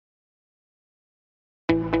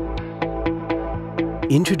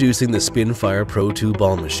Introducing the Spinfire Pro 2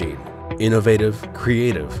 ball machine. Innovative,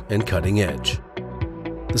 creative, and cutting edge.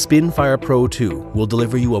 The Spinfire Pro 2 will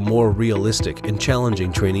deliver you a more realistic and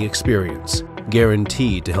challenging training experience,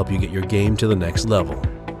 guaranteed to help you get your game to the next level.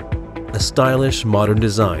 A stylish, modern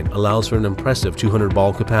design allows for an impressive 200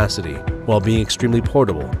 ball capacity while being extremely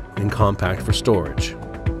portable and compact for storage.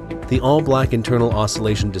 The all-black internal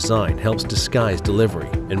oscillation design helps disguise delivery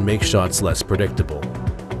and make shots less predictable.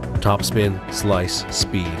 Topspin, slice,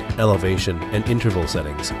 speed, elevation, and interval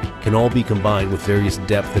settings can all be combined with various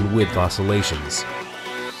depth and width oscillations.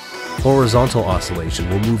 Horizontal oscillation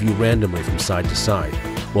will move you randomly from side to side,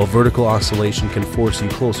 while vertical oscillation can force you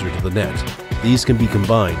closer to the net. These can be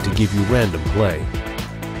combined to give you random play.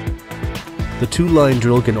 The two-line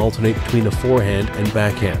drill can alternate between a forehand and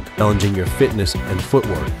backhand, challenging your fitness and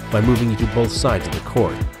footwork by moving you to both sides of the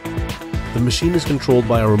court. The machine is controlled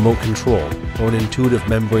by a remote control or an intuitive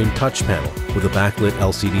membrane touch panel with a backlit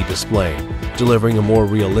LCD display, delivering a more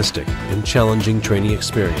realistic and challenging training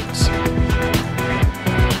experience.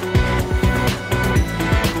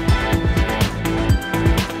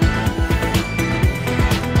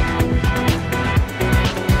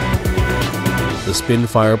 The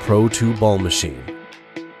Spinfire Pro 2 ball machine.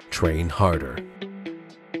 Train harder.